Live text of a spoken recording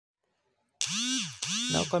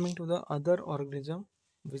Now coming to the other organism,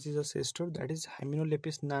 which is a cestode, that is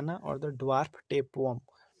Hymenolepis nana, or the dwarf tapeworm.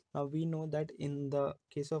 Now we know that in the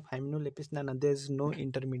case of Hymenolepis nana, there is no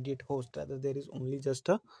intermediate host, rather there is only just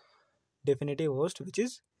a definitive host, which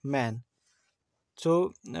is man.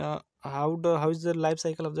 So how is the life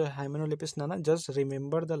cycle of the Hymenolepis nana? Just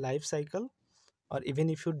remember the life cycle, or even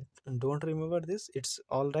if you don't remember this, it's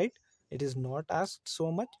all right. It is not asked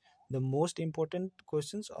so much. The most important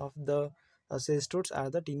questions of the cestodes are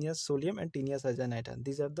the Taenia solium and Taenia saginata.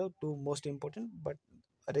 These are the two most important, but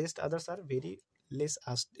rest others are very less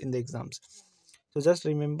asked in the exams. So just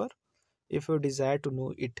remember if you desire to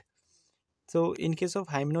know it. So in case of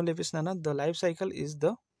Hymenolepis nana, the life cycle is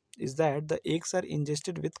that the eggs are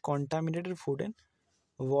ingested with contaminated food and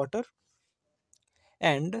water,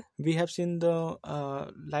 and we have seen the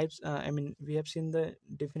we have seen the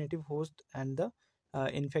definitive host and the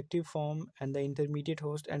infective form and the intermediate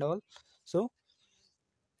host and all. So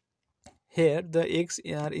here the eggs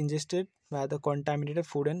are ingested by the contaminated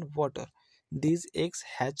food and water. These eggs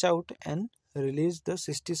hatch out and release the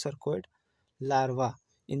cysticercoid larva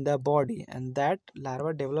in the body, and that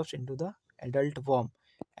larva develops into the adult worm,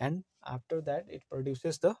 and after that it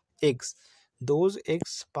produces the eggs. Those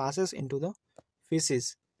eggs passes into the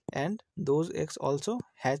feces, and those eggs also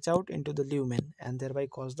hatch out into the lumen and thereby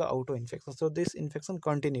cause the auto infection. So this infection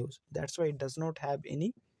continues. That's why it does not have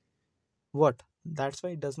any what that's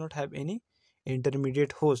why it does not have any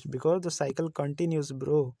intermediate host, because the cycle continues,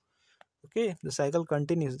 bro. Okay, the cycle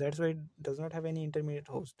continues. That's why it does not have any intermediate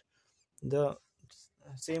host. The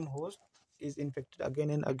same host is infected again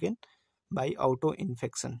and again by auto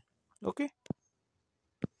infection. Okay,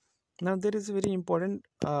 now there is a very important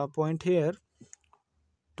point here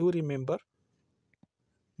to remember.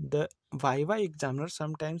 The viva examiner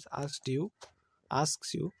sometimes asks you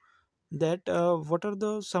that what are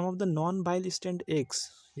the some of the non-bile stand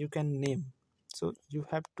eggs you can name. So you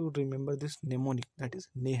have to remember this mnemonic, that is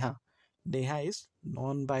neha. Neha is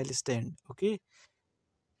non-bile stand. Okay,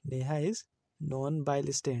 neha is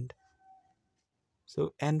non-bile stand.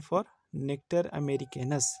 So N for Nectar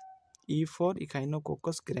americanus, E for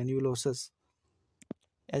Echinococcus granulosus,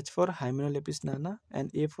 H for Hymenolepis nana,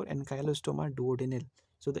 and A for Ankylostoma duodenale.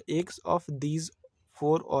 So the eggs of these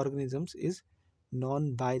four organisms is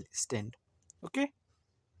non-bile stand. Okay,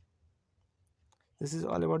 this is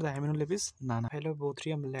all about the Hymenolepis nana.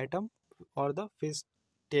 Diphylobothrium latum, or the fish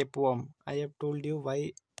tapeworm. I have told you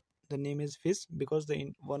why the name is fish, because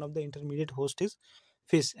one of the intermediate host is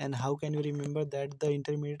fish. And how can you remember that the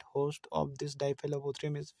intermediate host of this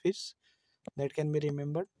Diphylobothrium is fish? That can be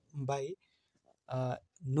remembered by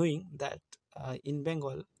knowing that in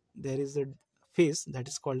Bengal there is a fish that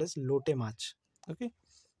is called as lote mach. Okay,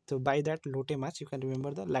 so by that lote mach you can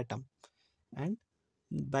remember the latum, and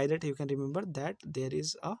by that you can remember that there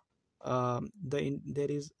is a there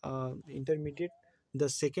is a intermediate, the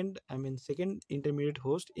second intermediate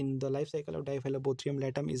host in the life cycle of Diphylobothrium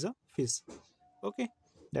latum is a fish. Okay,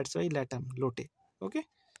 that's why latum lote. Okay,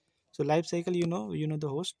 so life cycle, you know the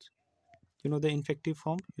host, you know the infective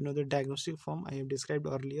form, you know the diagnostic form I have described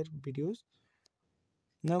earlier videos.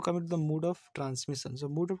 Now coming to the mode of transmission. So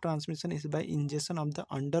mode of transmission is by ingestion of the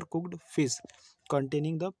undercooked fish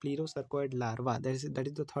containing the plerocercoid larva. That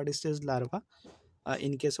is the third stage larva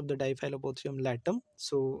in case of the Diphylobothrium latum.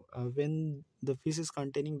 So when the fish is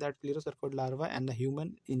containing that plerocercoid larva and the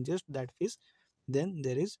human ingest that fish, then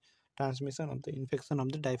there is transmission of the infection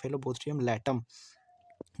of the Diphylobothrium latum.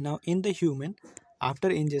 Now in the human,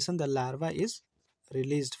 after ingestion, the larva is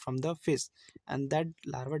released from the fish, and that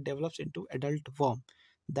larva develops into adult worm.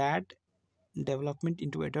 That development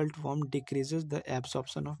into adult worm decreases the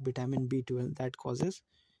absorption of vitamin B12, that causes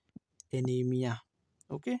anemia.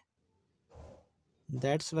 Okay,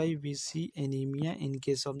 that's why we see anemia in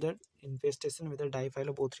case of the infestation with the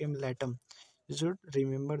Diphylobothrium latum. You should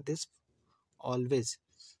remember this always,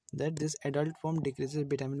 that this adult form decreases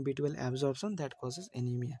vitamin B12 absorption, that causes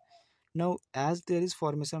anemia. Now as there is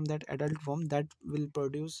formation of that adult form that will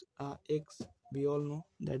produce eggs, we all know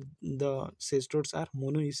that the cestodes are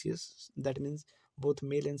monoecious. That means both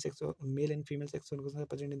male and female sex organisms are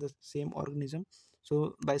present in the same organism.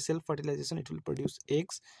 So by self fertilization it will produce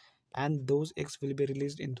eggs, and those eggs will be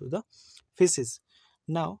released into the feces.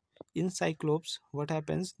 Now in cyclops what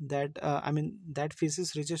happens, that that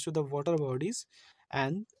feces reaches to the water bodies,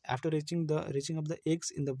 and after reaching of the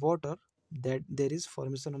eggs in the water, that there is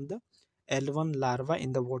formation of the L1 larva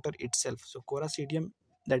in the water itself. So Coracidium,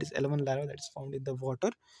 that is L1 larva that is found in the water,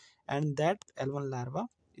 and that L1 larva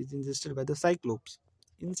is ingested by the cyclops.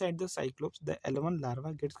 Inside the cyclops, the L1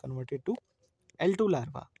 larva gets converted to L2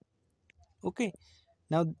 larva. Okay,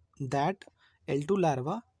 now that L2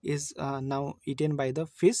 larva is now eaten by the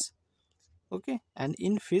fish. Okay, and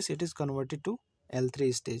in fish it is converted to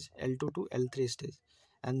L3 stage, L2 to L3 stage,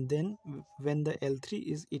 and then when the L3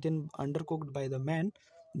 is eaten undercooked by the man,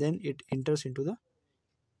 then it enters into the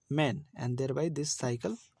man, and thereby this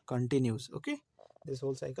cycle continues. Okay, this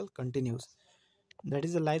whole cycle continues. That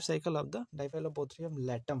is the life cycle of the Diphylobothrium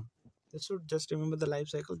latum. You should just remember the life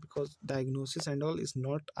cycle, because diagnosis and all is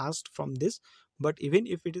not asked from this, but even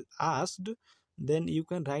if it is asked, then you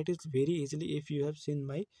can write it very easily if you have seen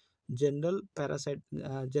my general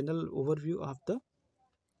overview of the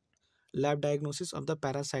lab diagnosis of the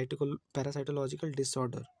parasitological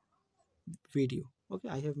disorder video. Okay,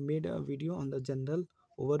 I have made a video on the general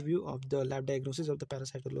overview of the lab diagnosis of the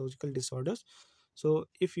parasitological disorders. So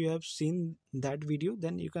if you have seen that video,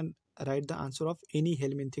 then you can write the answer of any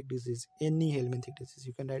helminthic disease. Any helminthic disease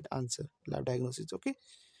you can write answer lab diagnosis. Okay,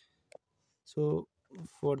 so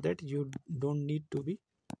for that you don't need to be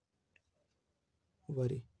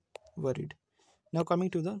worried. Now coming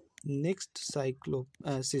to the next cystode,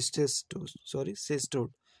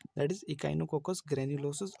 that is Echinococcus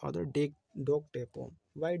granulosus, or the dog tapeworm.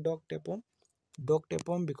 Why dog tapeworm? Dog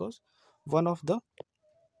tapeworm because one of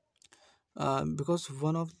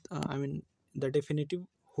I mean the definitive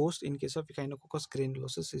host in case of Echinococcus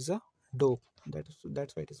granulosus is a dog.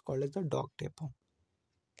 That's why it is called as the dog tapeworm.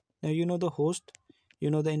 Now you know the host, you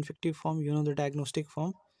know the infective form, you know the diagnostic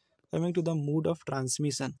form. Coming to the mode of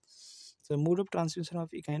transmission. So mode of transmission of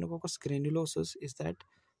Echinococcus granulosus is that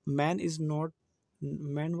man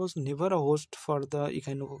was never a host for the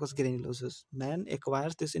Echinococcus granulosus. Man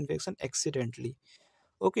acquires this infection accidentally.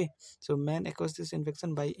 Okay, so man acquires this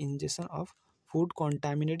infection by ingestion of food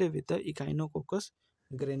contaminated with the Echinococcus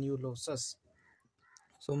granulosus.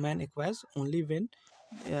 So man acquires only when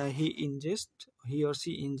he or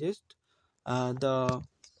she ingest the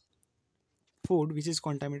food which is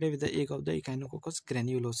contaminated with the egg of the Echinococcus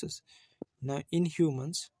granulosus. Now, in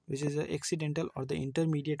humans, which is the accidental or the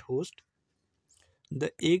intermediate host,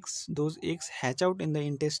 those eggs hatch out in the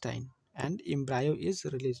intestine and embryo is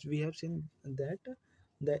released. We have seen that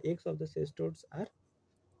the eggs of the cestodes are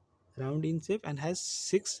round in shape and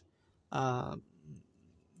has uh,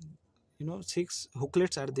 six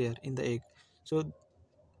hooklets are there in the egg. So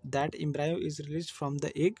that embryo is released from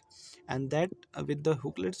the egg, and that with the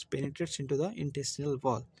hooklets penetrates into the intestinal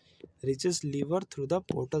wall, reaches liver through the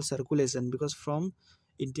portal circulation, because from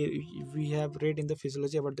we have read in the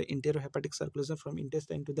physiology about the enterohepatic circulation from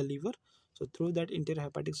intestine to the liver. So through that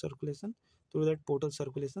enterohepatic circulation, through that portal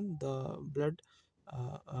circulation, the blood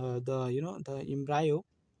the embryo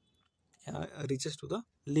reaches to the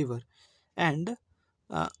liver. And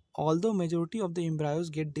although majority of the embryos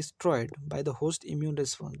get destroyed by the host immune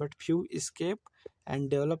response, but few escape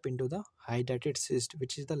and develop into the hydatid cyst,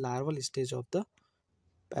 which is the larval stage of the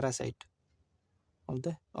parasite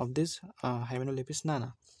of this Hymenolopis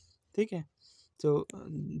nana. Okay, so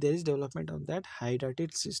there is development of that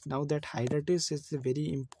hydatid cyst. Now that hydatid cyst is a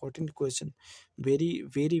very important question, very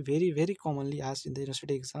commonly asked in the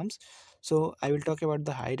university exams. So I will talk about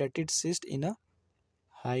the hydatid cyst in a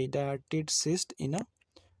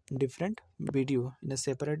different video, in a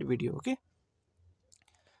separate video. Okay,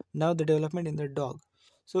 now the development in the dog.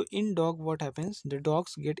 So in dog, what happens? The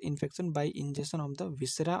dogs get infection by ingestion of the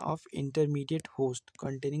viscera of intermediate host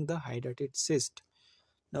containing the hydatid cyst.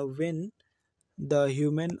 Now when the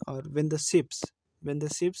human, or when the sheeps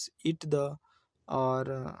eat the, or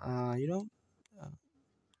uh,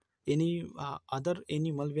 any other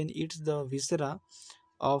animal when eats the viscera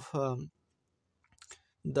of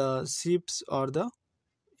the sheeps, or the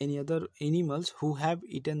any other animals who have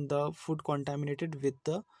eaten the food contaminated with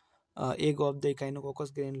the egg of the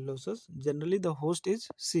Echinococcus granulosus, generally the host is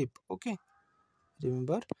sheep. Okay,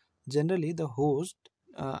 remember, generally the host,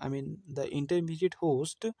 the intermediate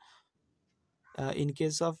host, in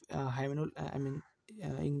case of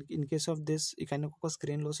in case of this Echinococcus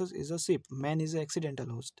granulosus is a sheep. Man is an accidental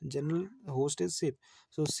host. General host is sheep.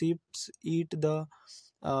 So sheep eat the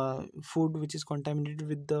food which is contaminated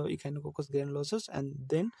with the Echinococcus granulosus, and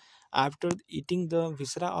then after eating the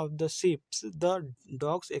viscera of the sheep, the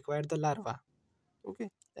dogs acquire the larva. Okay,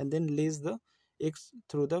 and then lays the eggs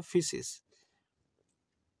through the feces.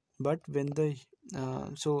 But when the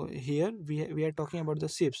so here we are talking about the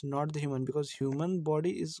sheeps, not the human, because human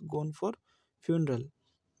body is gone for funeral,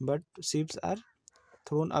 but sheeps are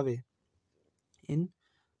thrown away in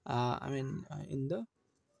in the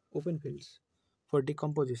open fields for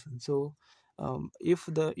decomposition. So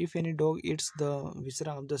if any dog eats the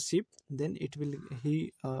viscera of the sheep, then it will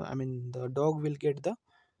he I mean the dog will get the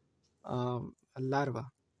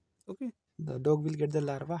larva. Okay, the dog will get the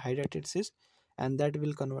larva hydatid cyst, and that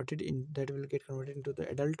will get converted into the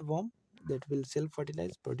adult worm that will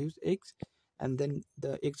self-fertilize, produce eggs, and then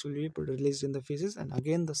the eggs will be released in the feces, and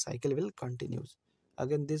again the cycle will continues.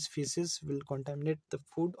 Again this feces will contaminate the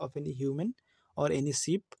food of any human or any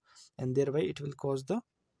sheep, and thereby it will cause the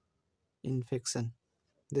infection.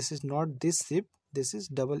 This is not this sheep, this is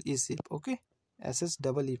double E sheep. Okay, SS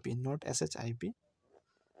double EP, not SHIP,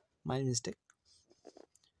 my mistake.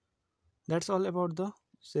 That's all about the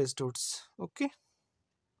cestodes. Okay,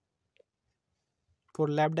 for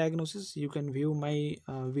lab diagnosis you can view my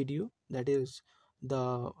video, that is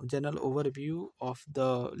the general overview of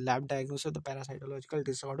the lab diagnosis of the parasitological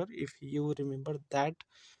disorder. If you remember that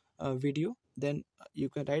video, then you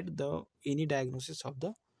can write the any diagnosis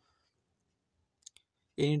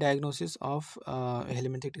of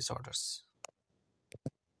helminthic disorders.